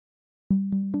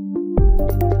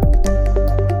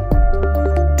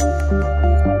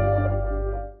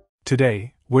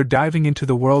Today, we're diving into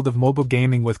the world of mobile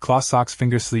gaming with ClawSocks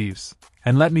finger sleeves,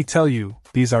 and let me tell you,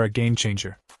 these are a game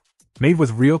changer. Made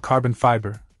with real carbon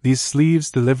fiber, these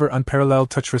sleeves deliver unparalleled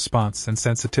touch response and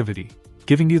sensitivity,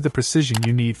 giving you the precision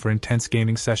you need for intense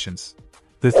gaming sessions.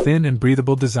 The thin and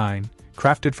breathable design,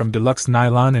 crafted from deluxe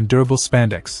nylon and durable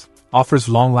spandex, offers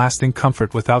long-lasting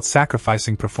comfort without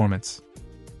sacrificing performance.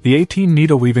 The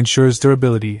 18-needle weave ensures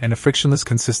durability and a frictionless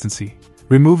consistency,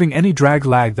 removing any drag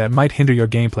lag that might hinder your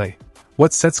gameplay.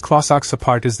 What sets ClawSocks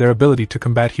apart is their ability to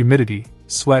combat humidity,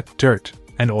 sweat, dirt,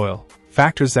 and oil,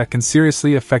 factors that can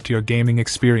seriously affect your gaming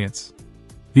experience.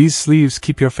 These sleeves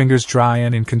keep your fingers dry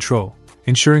and in control,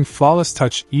 ensuring flawless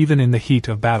touch even in the heat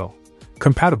of battle.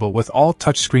 Compatible with all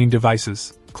touchscreen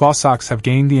devices, ClawSocks have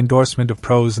gained the endorsement of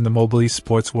pros in the mobile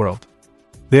esports world.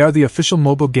 They are the official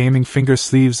mobile gaming finger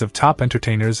sleeves of top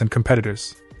entertainers and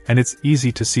competitors, and it's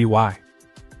easy to see why.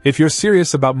 If you're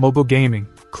serious about mobile gaming,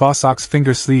 ClawSocks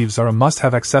finger sleeves are a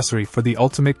must-have accessory for the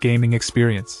ultimate gaming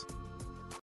experience.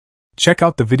 Check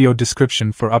out the video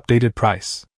description for updated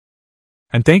price.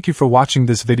 And thank you for watching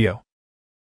this video.